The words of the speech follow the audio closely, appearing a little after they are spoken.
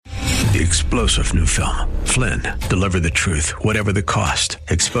the explosive new film, Flynn, Deliver the Truth, Whatever the Cost,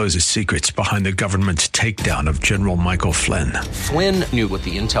 exposes secrets behind the government's takedown of General Michael Flynn. Flynn knew what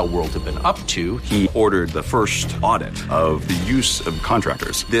the intel world had been up to. He ordered the first audit of the use of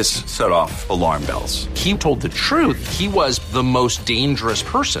contractors. This set off alarm bells. He told the truth. He was the most dangerous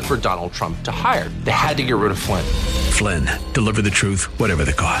person for Donald Trump to hire. They had to get rid of Flynn. Flynn, Deliver the Truth, Whatever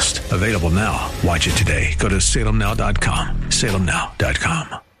the Cost. Available now. Watch it today. Go to salemnow.com.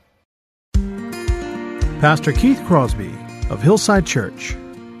 salemnow.com. Pastor Keith Crosby of Hillside Church.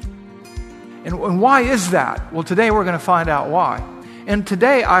 And why is that? Well, today we're going to find out why. And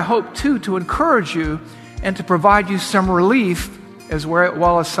today I hope, too, to encourage you and to provide you some relief as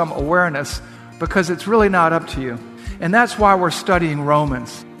well as some awareness, because it's really not up to you. And that's why we're studying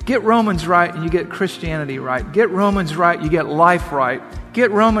Romans. Get Romans right and you get Christianity right. Get Romans right, you get life right.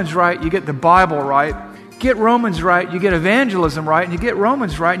 Get Romans right, you get the Bible right. Get Romans right, you get evangelism right. And you get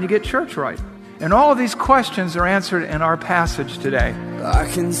Romans right and you get church right. And all of these questions are answered in our passage today. I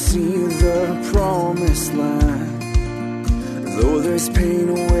can see the promised land, though there's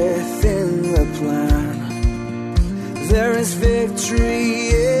pain within the plan. There is victory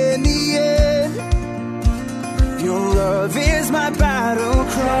in the end. Your love is my battle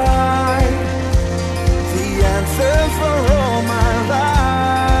cry, the anthem for all my life.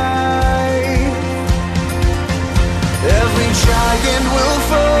 Every giant will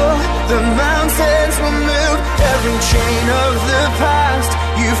fall, the mountains will move, every chain of the past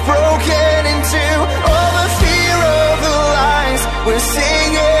you've broken into. All the fear of the lies, we're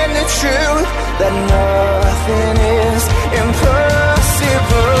singing the truth, that nothing is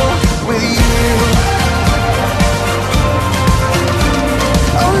impossible with you.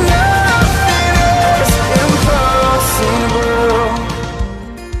 Oh, nothing is impossible.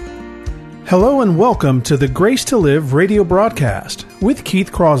 Hello and welcome to the Grace to Live radio broadcast with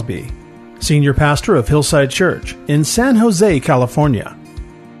Keith Crosby, Senior Pastor of Hillside Church in San Jose, California.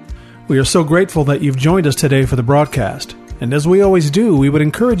 We are so grateful that you've joined us today for the broadcast, and as we always do, we would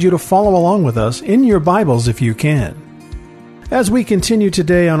encourage you to follow along with us in your Bibles if you can. As we continue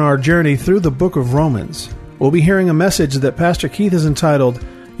today on our journey through the book of Romans, we'll be hearing a message that Pastor Keith has entitled,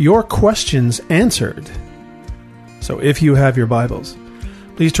 Your Questions Answered. So if you have your Bibles,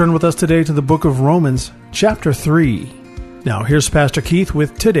 please turn with us today to the book of Romans, chapter 3. Now, here's Pastor Keith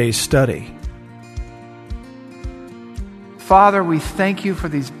with today's study. Father, we thank you for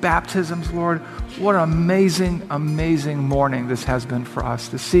these baptisms, Lord. What an amazing, amazing morning this has been for us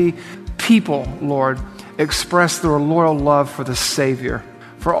to see people, Lord, express their loyal love for the Savior,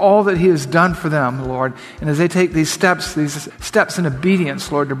 for all that He has done for them, Lord. And as they take these steps in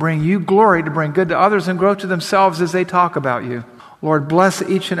obedience, Lord, to bring you glory, to bring good to others, and grow to themselves as they talk about you. Lord, bless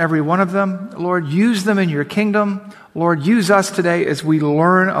each and every one of them. Lord, use them in your kingdom. Lord, use us today as we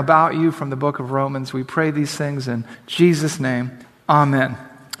learn about you from the book of Romans. We pray these things in Jesus' name. Amen.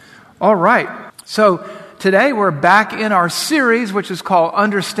 All right. So today we're back in our series, which is called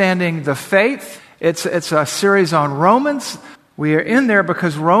Understanding the Faith. It's a series on Romans. We are in there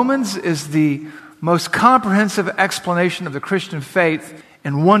because Romans is the most comprehensive explanation of the Christian faith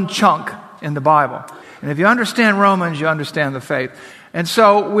in one chunk in the Bible. And if you understand Romans, you understand the faith. And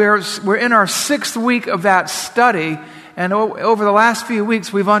so we're in our 6th week of that study, and over the last few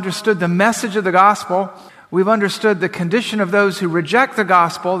weeks we've understood the message of the gospel. We've understood the condition of those who reject the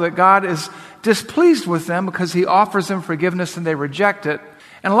gospel, that God is displeased with them because He offers them forgiveness and they reject it.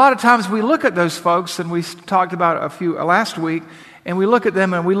 And a lot of times we look at those folks, and we talked about a few last week, and we look at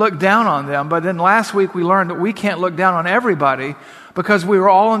them and we look down on them. But then last week we learned that we can't look down on everybody because we were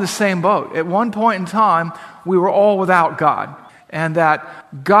all in the same boat. At one point in time, we were all without God, and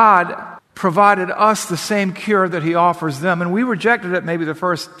that God provided us the same cure that He offers them. And we rejected it maybe the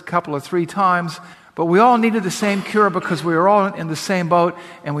first couple of 3 times, but we all needed the same cure because we were all in the same boat,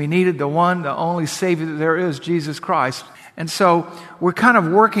 and we needed the one, the only Savior that there is, Jesus Christ. And so we're kind of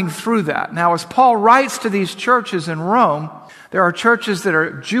working through that. Now, as Paul writes to these churches in Rome, there are churches that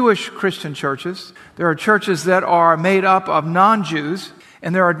are Jewish Christian churches. There are churches that are made up of non-Jews,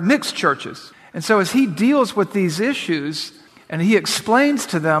 and there are mixed churches. And so as he deals with these issues, and he explains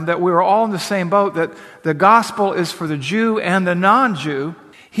to them that we're all in the same boat, that the gospel is for the Jew and the non-Jew,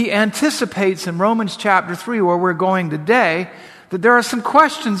 he anticipates in Romans chapter 3, where we're going today, that there are some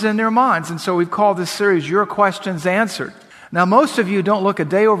questions in their minds. And so we've called this series, Your Questions Answered. Now, most of you don't look a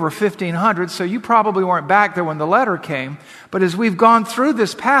day over 1500, so you probably weren't back there when the letter came. But as we've gone through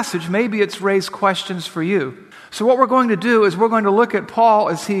this passage, maybe it's raised questions for you. So what we're going to do is we're going to look at Paul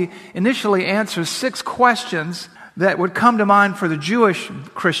as he initially answers 6 questions that would come to mind for the Jewish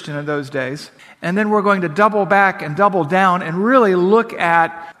Christian in those days. And then we're going to double back and double down and really look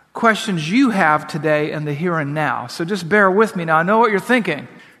at questions you have today in the here and now. So just bear with me. Now, I know what you're thinking.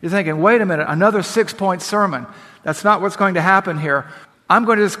 You're thinking, wait a minute, another 6-point sermon. That's not what's going to happen here. I'm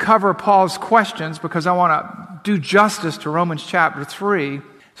going to just cover Paul's questions because I want to do justice to Romans chapter 3.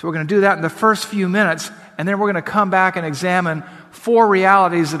 So we're going to do that in the first few minutes, and then we're going to come back and examine 4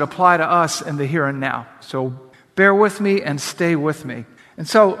 realities that apply to us in the here and now. So bear with me and stay with me. And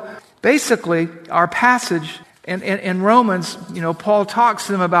so basically, our passage in Romans, Paul talks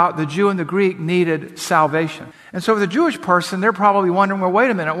to them about the Jew and the Greek needed salvation. And so for the Jewish person, they're probably wondering, well, wait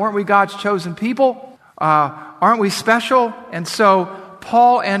a minute, weren't we God's chosen people? Aren't we special? And so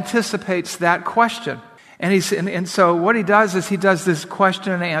Paul anticipates that question. And so what he does is he does this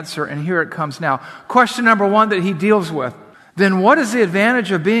question and answer, and here it comes now. Question number 1 that he deals with. Then what is the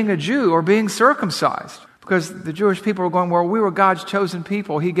advantage of being a Jew or being circumcised? Because the Jewish people were going, well, we were God's chosen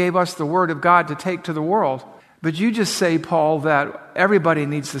people. He gave us the word of God to take to the world. But you just say, Paul, that everybody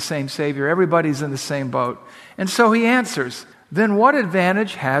needs the same Savior. Everybody's in the same boat. And so he answers, then what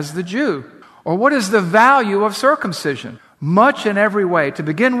advantage has the Jew? Or what is the value of circumcision? Much in every way. To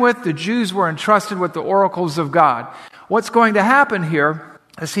begin with, the Jews were entrusted with the oracles of God. What's going to happen here,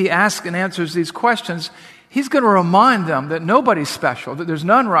 as he asks and answers these questions, he's going to remind them that nobody's special, that there's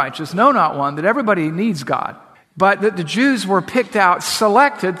none righteous, no, not one, that everybody needs God. But that the Jews were picked out,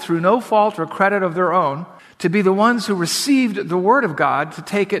 selected through no fault or credit of their own, to be the ones who received the word of God to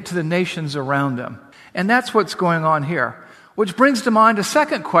take it to the nations around them. And that's what's going on here. Which brings to mind a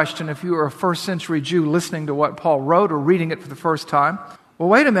second question if you were a first century Jew listening to what Paul wrote or reading it for the first time. Well,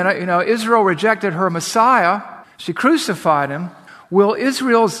 wait a minute, Israel rejected her Messiah. She crucified him. Will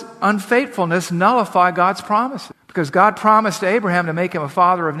Israel's unfaithfulness nullify God's promises? Because God promised Abraham to make him a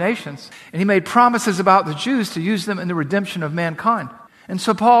father of nations. And he made promises about the Jews to use them in the redemption of mankind. And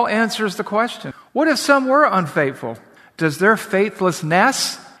so Paul answers the question, what if some were unfaithful? Does their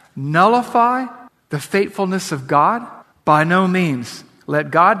faithlessness nullify the faithfulness of God? By no means.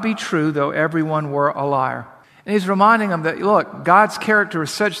 Let God be true, though everyone were a liar. And he's reminding them that, look, God's character is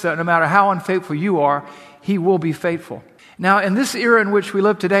such that no matter how unfaithful you are, he will be faithful. Now, in this era in which we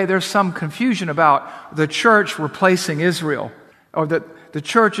live today, there's some confusion about the church replacing Israel, or that the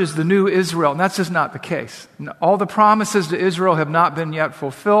church is the new Israel, and that's just not the case. All the promises to Israel have not been yet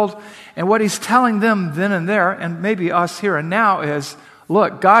fulfilled, and what he's telling them then and there, and maybe us here and now, is,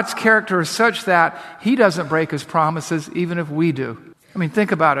 look, God's character is such that he doesn't break his promises even if we do. I mean,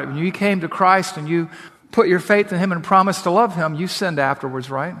 think about it. When you came to Christ and you put your faith in him and promised to love him, you sinned afterwards,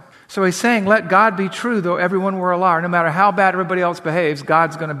 right? So he's saying, let God be true, though everyone were a liar. No matter how bad everybody else behaves,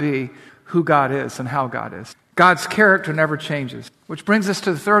 God's going to be who God is and how God is. God's character never changes. Which brings us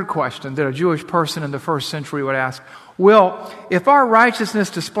to the third question that a Jewish person in the first century would ask. Well, if our righteousness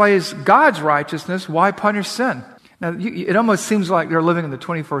displays God's righteousness, why punish sin? Now, it almost seems like they're living in the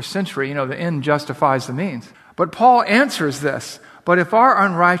 21st century. The end justifies the means. But Paul answers this. But if our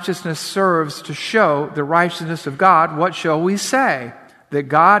unrighteousness serves to show the righteousness of God, what shall we say? That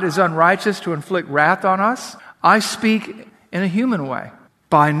God is unrighteous to inflict wrath on us? I speak in a human way.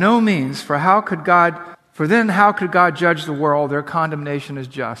 By no means, for then how could God judge the world? Their condemnation is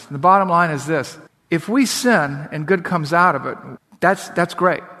just. And the bottom line is this. If we sin and good comes out of it, that's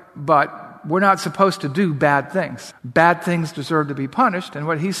great. But we're not supposed to do bad things. Bad things deserve to be punished. And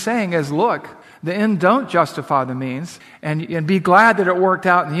what he's saying is, look, the end don't justify the means. And be glad that it worked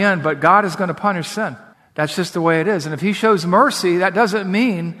out in the end, but God is going to punish sin. That's just the way it is. And if he shows mercy, that doesn't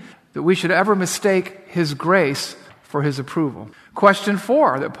mean that we should ever mistake his grace for his approval. Question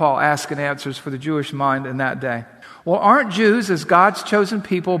 4 that Paul asks and answers for the Jewish mind in that day. Well, aren't Jews, as God's chosen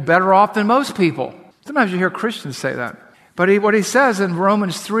people, better off than most people? Sometimes you hear Christians say that. But what he says in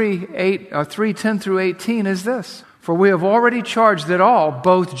Romans 3:10 through 18 is this. For we have already charged that all,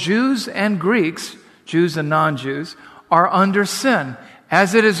 both Jews and Greeks, Jews and non-Jews, are under sin.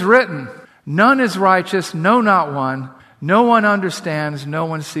 As it is written, none is righteous, no, not one. No one understands, no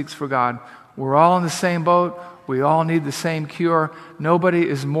one seeks for God. We're all in the same boat. We all need the same cure. Nobody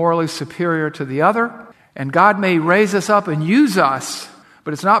is morally superior to the other. And God may raise us up and use us,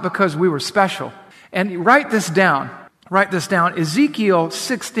 but it's not because we were special. And write this down. Ezekiel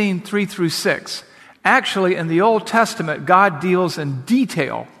 16:3 through 6. Actually, in the Old Testament, God deals in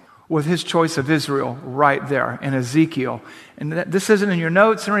detail with his choice of Israel right there in Ezekiel. And this isn't in your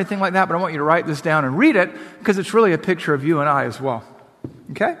notes or anything like that, but I want you to write this down and read it because it's really a picture of you and I as well.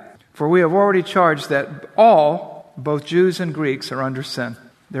 Okay? For we have already charged that all, both Jews and Greeks, are under sin.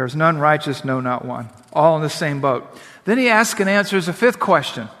 There is none righteous, no, not one. All in the same boat. Then he asks and answers a fifth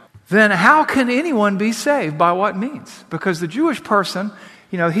question. Then how can anyone be saved? By what means? Because the Jewish person,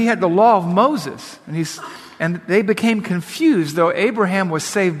 he had the law of Moses. And they became confused, though Abraham was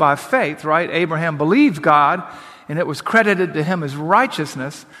saved by faith, right? Abraham believed God, and it was credited to him as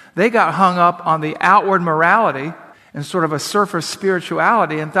righteousness. They got hung up on the outward morality and sort of a surface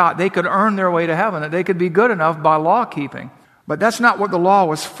spirituality and thought they could earn their way to heaven, that they could be good enough by law keeping. But that's not what the law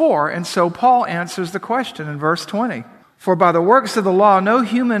was for, and so Paul answers the question in verse 20. For by the works of the law, no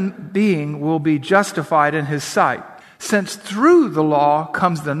human being will be justified in his sight, since through the law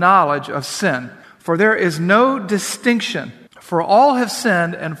comes the knowledge of sin. For there is no distinction, for all have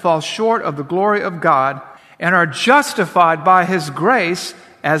sinned and fall short of the glory of God, and are justified by his grace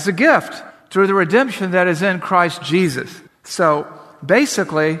as a gift, through the redemption that is in Christ Jesus. So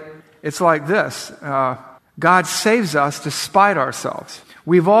basically, it's like this. God saves us despite ourselves.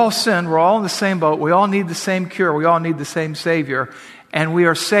 We've all sinned. We're all in the same boat. We all need the same cure. We all need the same Savior. And we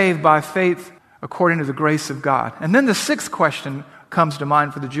are saved by faith according to the grace of God. And then the sixth question comes to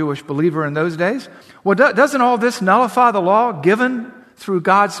mind for the Jewish believer in those days. Well, doesn't all this nullify the law given through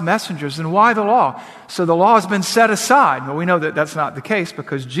God's messengers? And why the law? So the law has been set aside. Well, we know that that's not the case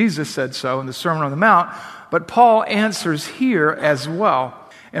because Jesus said so in the Sermon on the Mount. But Paul answers here as well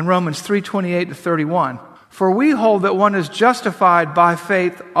in Romans 3:28-31. For we hold that one is justified by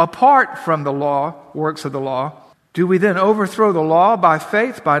faith apart from the law, works of the law. Do we then overthrow the law by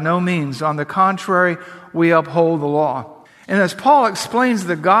faith? By no means. On the contrary, we uphold the law. And as Paul explains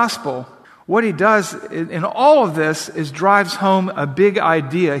the gospel, what he does in all of this is drives home a big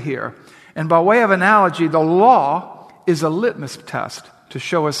idea here. And by way of analogy, the law is a litmus test to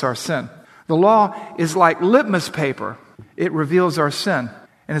show us our sin. The law is like litmus paper. It reveals our sin.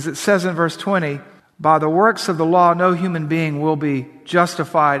 And as it says in verse 20, by the works of the law, no human being will be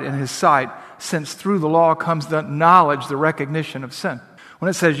justified in his sight, since through the law comes the knowledge, the recognition of sin. When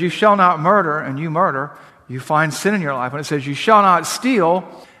it says, you shall not murder, and you murder, you find sin in your life. When it says, you shall not steal,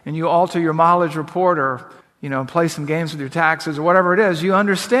 and you alter your mileage report or, play some games with your taxes or whatever it is, you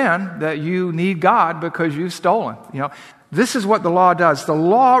understand that you need God because you've stolen. This is what the law does. The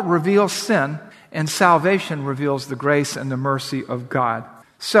law reveals sin, and salvation reveals the grace and the mercy of God.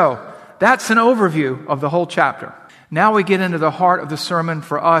 So, that's an overview of the whole chapter. Now we get into the heart of the sermon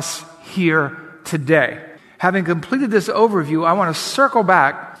for us here today. Having completed this overview, I want to circle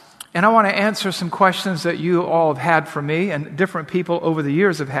back and I want to answer some questions that you all have had for me and different people over the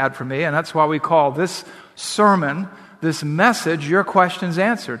years have had for me. And that's why we call this sermon, this message, Your Questions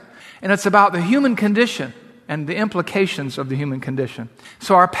Answered. And it's about the human condition and the implications of the human condition.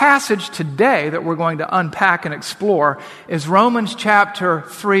 So our passage today that we're going to unpack and explore is Romans chapter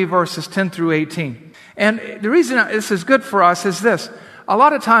 3, verses 10 through 18. And the reason this is good for us is this. A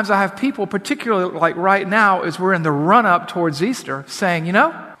lot of times I have people, particularly like right now as we're in the run-up towards Easter, saying,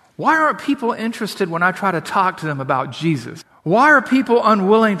 why aren't people interested when I try to talk to them about Jesus? Why are people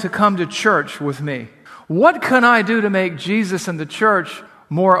unwilling to come to church with me? What can I do to make Jesus and the church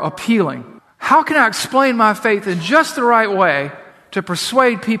more appealing? How can I explain my faith in just the right way to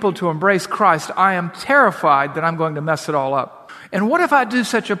persuade people to embrace Christ? I am terrified that I'm going to mess it all up. And what if I do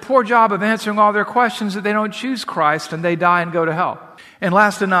such a poor job of answering all their questions that they don't choose Christ and they die and go to hell? And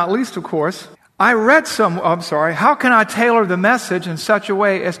last and not least, of course, how can I tailor the message in such a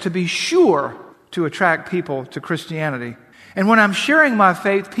way as to be sure to attract people to Christianity? And when I'm sharing my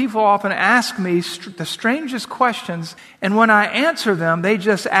faith, people often ask me the strangest questions, and when I answer them, they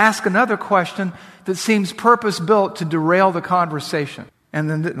just ask another question that seems purpose-built to derail the conversation. And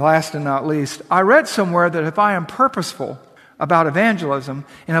then last and not least, I read somewhere that if I am purposeful about evangelism,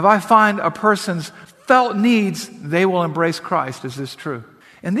 and if I find a person's felt needs, they will embrace Christ. Is this true?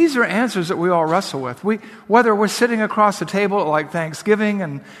 And these are answers that we all wrestle with. Whether we're sitting across the table at like Thanksgiving,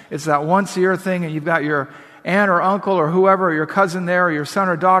 and it's that once-a-year thing, and you've got your aunt or uncle or whoever, or your cousin there, or your son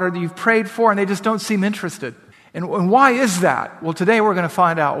or daughter that you've prayed for, and they just don't seem interested. And why is that? Well, today we're going to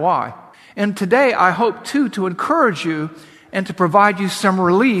find out why. And today I hope, too, to encourage you and to provide you some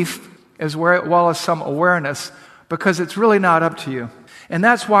relief as well as some awareness, because it's really not up to you. And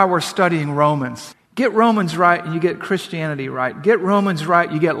that's why we're studying Romans. Get Romans right and you get Christianity right. Get Romans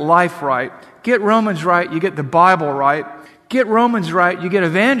right, you get life right. Get Romans right, you get the Bible right. Get Romans right, you get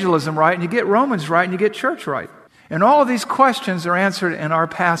evangelism right, and you get Romans right, and you get church right. And all of these questions are answered in our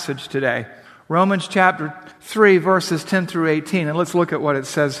passage today. Romans chapter 3, verses 10 through 18. And let's look at what it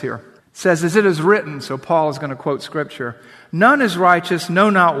says here. It says, as it is written, so Paul is going to quote Scripture, none is righteous, no,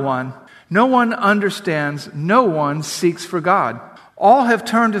 not one. No one understands, no one seeks for God. All have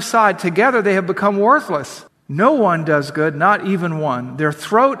turned aside, together they have become worthless. No one does good, not even one. Their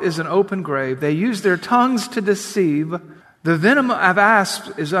throat is an open grave. They use their tongues to deceive. The venom of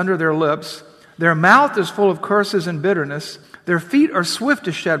asps is under their lips. Their mouth is full of curses and bitterness. Their feet are swift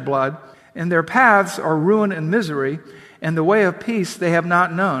to shed blood. and their paths are ruin and misery, and the way of peace they have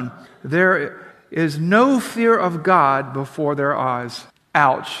not known. There is no fear of God before their eyes.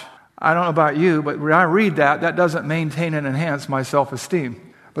 Ouch. I don't know about you, but when I read that, that doesn't maintain and enhance my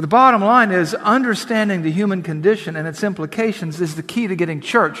self-esteem. But the bottom line is understanding the human condition and its implications is the key to getting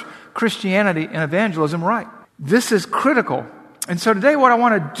church, Christianity, and evangelism right. This is critical. And so today what I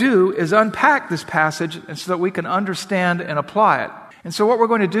want to do is unpack this passage so that we can understand and apply it. And so what we're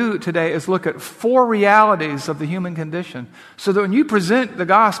going to do today is look at 4 realities of the human condition so that when you present the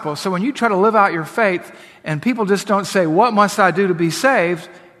gospel, so when you try to live out your faith and people just don't say, what must I do to be saved?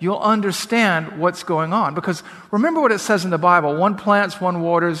 You'll understand what's going on. Because remember what it says in the Bible, one plants, one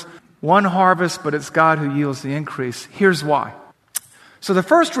waters, one harvests, but it's God who yields the increase. Here's why. So the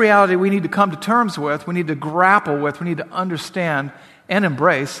first reality we need to come to terms with, we need to grapple with, we need to understand and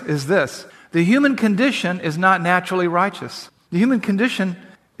embrace is this. The human condition is not naturally righteous. The human condition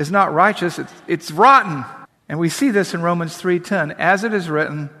is not righteous, it's rotten. And we see this in Romans 3:10. As it is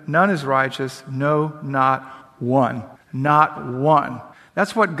written, none is righteous, no, not one. Not one.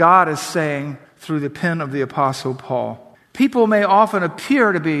 That's what God is saying through the pen of the Apostle Paul. People may often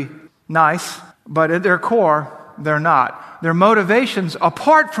appear to be nice, but at their core, they're not. Their motivations,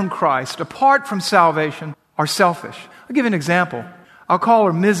 apart from Christ, apart from salvation, are selfish. I'll give you an example. I'll call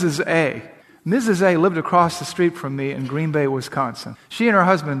her Mrs. A. Mrs. A lived across the street from me in Green Bay, Wisconsin. She and her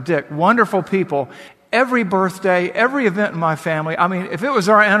husband, Dick, wonderful people. Every birthday, every event in my family. I mean, if it was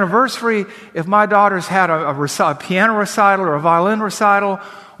our anniversary, if my daughters had a piano recital or a violin recital,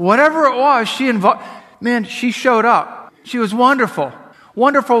 whatever it was, she showed up. She was wonderful.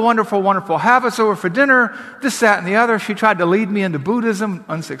 Wonderful, wonderful, wonderful. Have us over for dinner, this, that, and the other. She tried to lead me into Buddhism,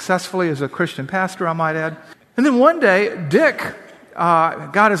 unsuccessfully as a Christian pastor, I might add. And then one day, Dick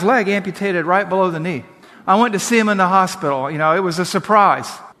got his leg amputated right below the knee. I went to see him in the hospital. It was a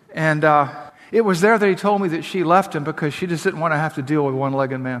surprise. And it was there that he told me that she left him because she just didn't want to have to deal with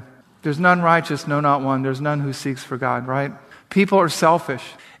one-legged man. There's none righteous, no, not one. There's none who seeks for God, right? People are selfish.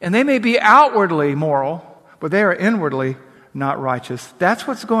 And they may be outwardly moral, but they are inwardly not righteous. That's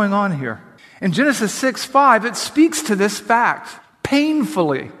what's going on here. In Genesis 6:5, it speaks to this fact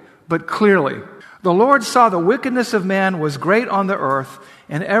painfully, but clearly. The Lord saw the wickedness of man was great on the earth,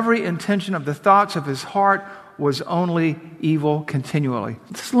 and every intention of the thoughts of his heart was only evil continually.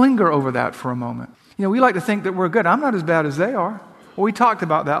 Just linger over that for a moment. We like to think that we're good. I'm not as bad as they are. Well, we talked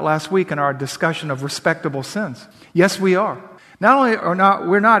about that last week in our discussion of respectable sins. Yes, we are. Not only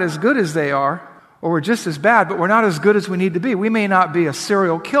we're not as good as they are, or we're just as bad, but we're not as good as we need to be. We may not be a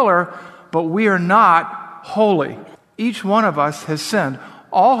serial killer, but we are not holy. Each one of us has sinned.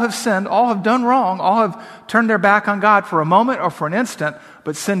 All have sinned, all have done wrong, all have turned their back on God for a moment or for an instant,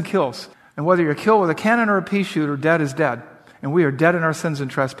 but sin kills. And whether you're killed with a cannon or a pea shooter, dead is dead. And we are dead in our sins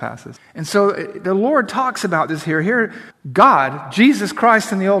and trespasses. And so the Lord talks about this here. Here, God, Jesus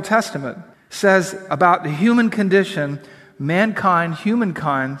Christ in the Old Testament, says about the human condition, mankind,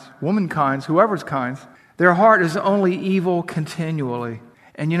 humankind, womankind, whoever's kinds, their heart is only evil continually.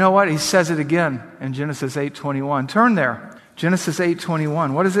 And you know what? He says it again in Genesis 8:21. Turn there. Genesis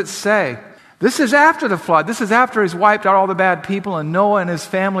 8:21. What does it say? This is after the flood. This is after he's wiped out all the bad people and Noah and his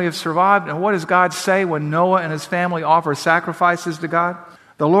family have survived. And what does God say when Noah and his family offer sacrifices to God?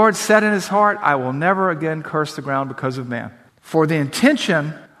 The Lord said in his heart, I will never again curse the ground because of man. For the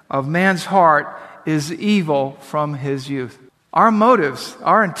intention of man's heart is evil from his youth. Our motives,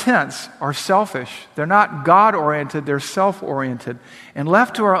 our intents are selfish. They're not God-oriented, they're self-oriented. And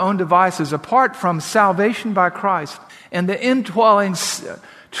left to our own devices, apart from salvation by Christ and the indwelling,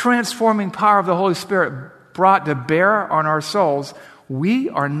 transforming power of the Holy Spirit brought to bear on our souls, we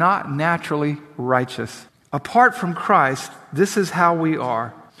are not naturally righteous. Apart from Christ, this is how we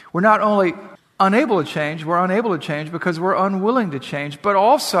are. We're not only unable to change, we're unable to change because we're unwilling to change, but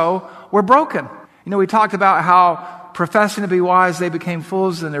also we're broken. We talked about how professing to be wise, they became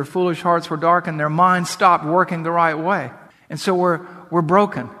fools, and their foolish hearts were darkened, their minds stopped working the right way. And so we're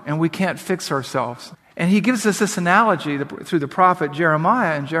broken, and we can't fix ourselves. And he gives us this analogy through the prophet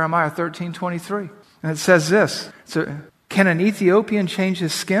Jeremiah in Jeremiah 13:23. And it says this, can an Ethiopian change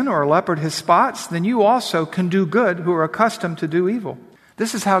his skin or a leopard his spots? Then you also can do good who are accustomed to do evil.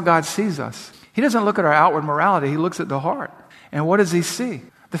 This is how God sees us. He doesn't look at our outward morality, he looks at the heart. And what does he see?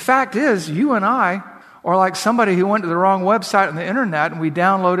 The fact is, you and I are like somebody who went to the wrong website on the internet and we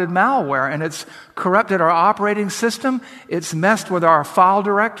downloaded malware and it's corrupted our operating system, it's messed with our file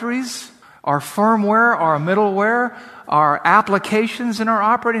directories, our firmware, our middleware, our applications in our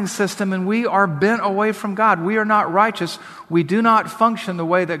operating system, and we are bent away from God. We are not righteous. We do not function the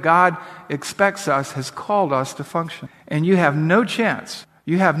way that God expects us, has called us to function. And you have no chance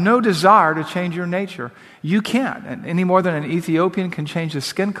You have no desire to change your nature. You can't, any more than an Ethiopian can change his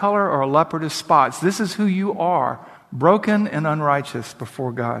skin color or a leopard his spots. This is who you are, broken and unrighteous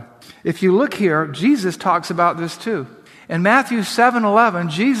before God. If you look here, Jesus talks about this too. In Matthew 7:11,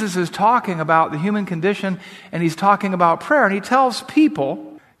 Jesus is talking about the human condition, and he's talking about prayer, and he tells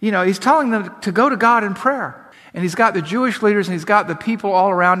people, he's telling them to go to God in prayer. And he's got the Jewish leaders, and he's got the people all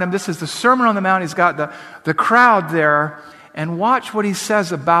around him. This is the Sermon on the Mount. He's got the crowd there. And watch what he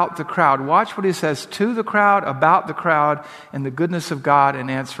says about the crowd. Watch what he says to the crowd, about the crowd, and the goodness of God in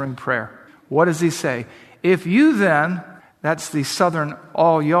answering prayer. What does he say? If you then, that's the southern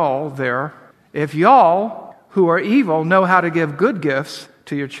all y'all there, if y'all who are evil know how to give good gifts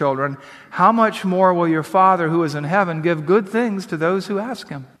to your children, how much more will your Father who is in heaven give good things to those who ask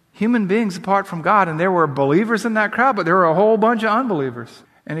him? Human beings apart from God, and there were believers in that crowd, but there were a whole bunch of unbelievers.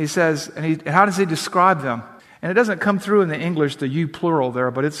 And he says, how does he describe them? And it doesn't come through in the English, the you plural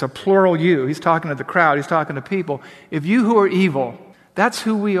there, but it's a plural you. He's talking to the crowd. He's talking to people. If you who are evil, that's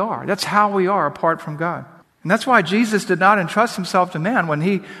who we are. That's how we are apart from God. And that's why Jesus did not entrust himself to man. When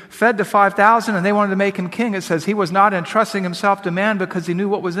he fed the 5,000 and they wanted to make him king, it says he was not entrusting himself to man because he knew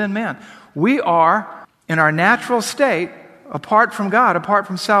what was in man. We are, in our natural state, apart from God, apart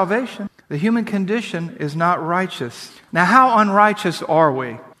from salvation. The human condition is not righteous. Now, how unrighteous are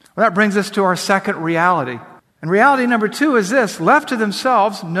we? Well, that brings us to our second reality. And reality number 2 is this: left to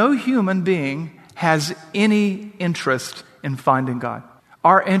themselves, no human being has any interest in finding God.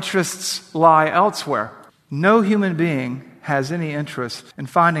 Our interests lie elsewhere. No human being has any interest in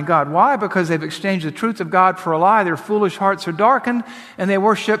finding God. Why? Because they've exchanged the truth of God for a lie. Their foolish hearts are darkened, and they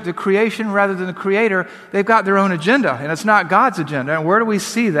worship the creation rather than the Creator. They've got their own agenda, and it's not God's agenda. And where do we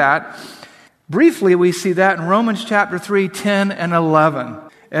see that? Briefly, we see that in Romans chapter 3, 10 and 11.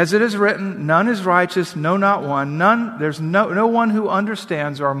 As it is written, none is righteous, no, not one. There's no one who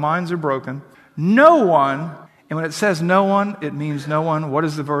understands. Our minds are broken. No one, and when it says no one, it means no one. What do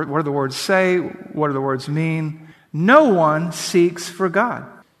the words say? What do the words mean? No one seeks for God.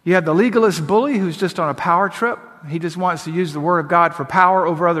 You have the legalist bully who's just on a power trip. He just wants to use the word of God for power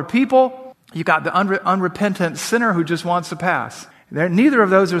over other people. You got the unrepentant sinner who just wants to pass. Neither of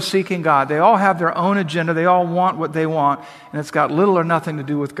those are seeking God. They all have their own agenda. They all want what they want, and it's got little or nothing to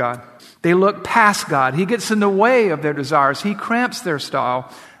do with God. They look past God. He gets in the way of their desires. He cramps their style.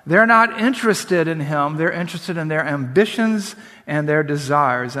 They're not interested in Him. They're interested in their ambitions and their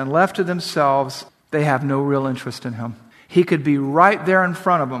desires. And left to themselves, they have no real interest in Him. He could be right there in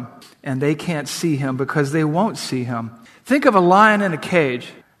front of them, and they can't see Him because they won't see Him. Think of a lion in a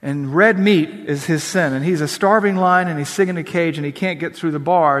cage. And red meat is his sin. And he's a starving lion, and he's sitting in a cage, and he can't get through the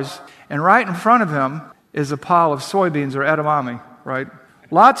bars. And right in front of him is a pile of soybeans or edamame, right?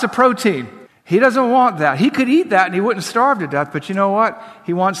 Lots of protein. He doesn't want that. He could eat that, and he wouldn't starve to death. But you know what?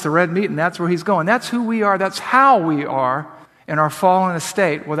 He wants the red meat, and that's where he's going. That's who we are. That's how we are in our fallen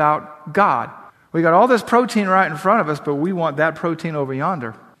estate without God. We got all this protein right in front of us, but we want that protein over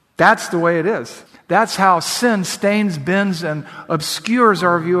yonder. That's the way it is. That's how sin stains, bends, and obscures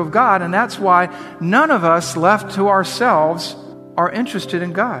our view of God. And that's why none of us left to ourselves are interested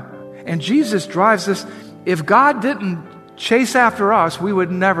in God. And Jesus drives this. If God didn't chase after us, we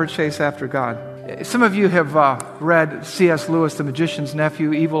would never chase after God. Some of you have read C.S. Lewis, The Magician's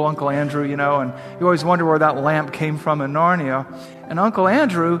Nephew, Evil Uncle Andrew, and you always wonder where that lamp came from in Narnia. And Uncle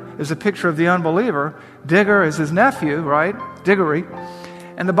Andrew is a picture of the unbeliever. Digger is his nephew, right? Diggory.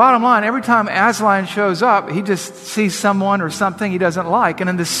 And the bottom line, every time Aslan shows up, he just sees someone or something he doesn't like. And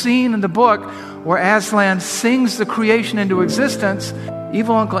in the scene in the book where Aslan sings the creation into existence,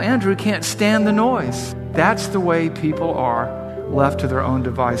 evil Uncle Andrew can't stand the noise. That's the way people are, left to their own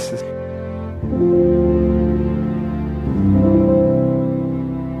devices.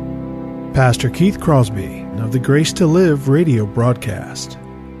 Pastor Keith Crosby of the Grace to Live radio broadcast.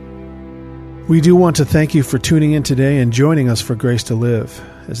 We do want to thank you for tuning in today and joining us for Grace to Live,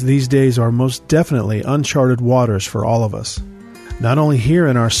 as these days are most definitely uncharted waters for all of us, not only here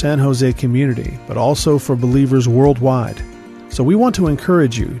in our San Jose community, but also for believers worldwide. So we want to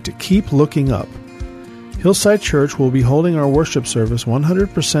encourage you to keep looking up. Hillside Church will be holding our worship service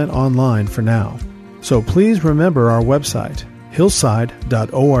 100% online for now. So please remember our website,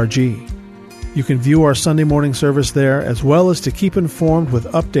 hillside.org. You can view our Sunday morning service there, as well as to keep informed with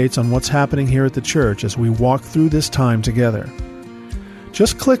updates on what's happening here at the church as we walk through this time together.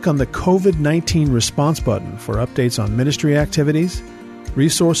 Just click on the COVID-19 response button for updates on ministry activities,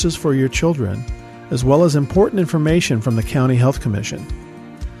 resources for your children, as well as important information from the County Health Commission.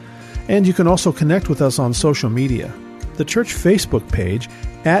 And you can also connect with us on social media, the church Facebook page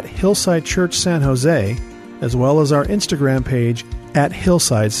at Hillside Church San Jose, as well as our Instagram page at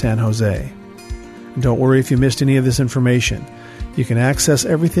Hillside San Jose. And don't worry if you missed any of this information. You can access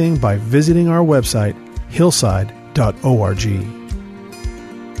everything by visiting our website, hillside.org.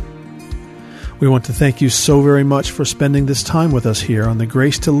 We want to thank you so very much for spending this time with us here on the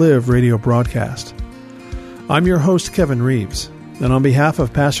Grace to Live radio broadcast. I'm your host, Kevin Reeves, and on behalf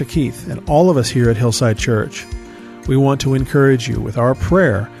of Pastor Keith and all of us here at Hillside Church, we want to encourage you with our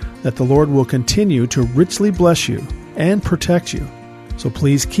prayer that the Lord will continue to richly bless you and protect you. So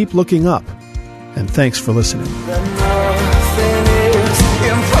please keep looking up, and thanks for listening.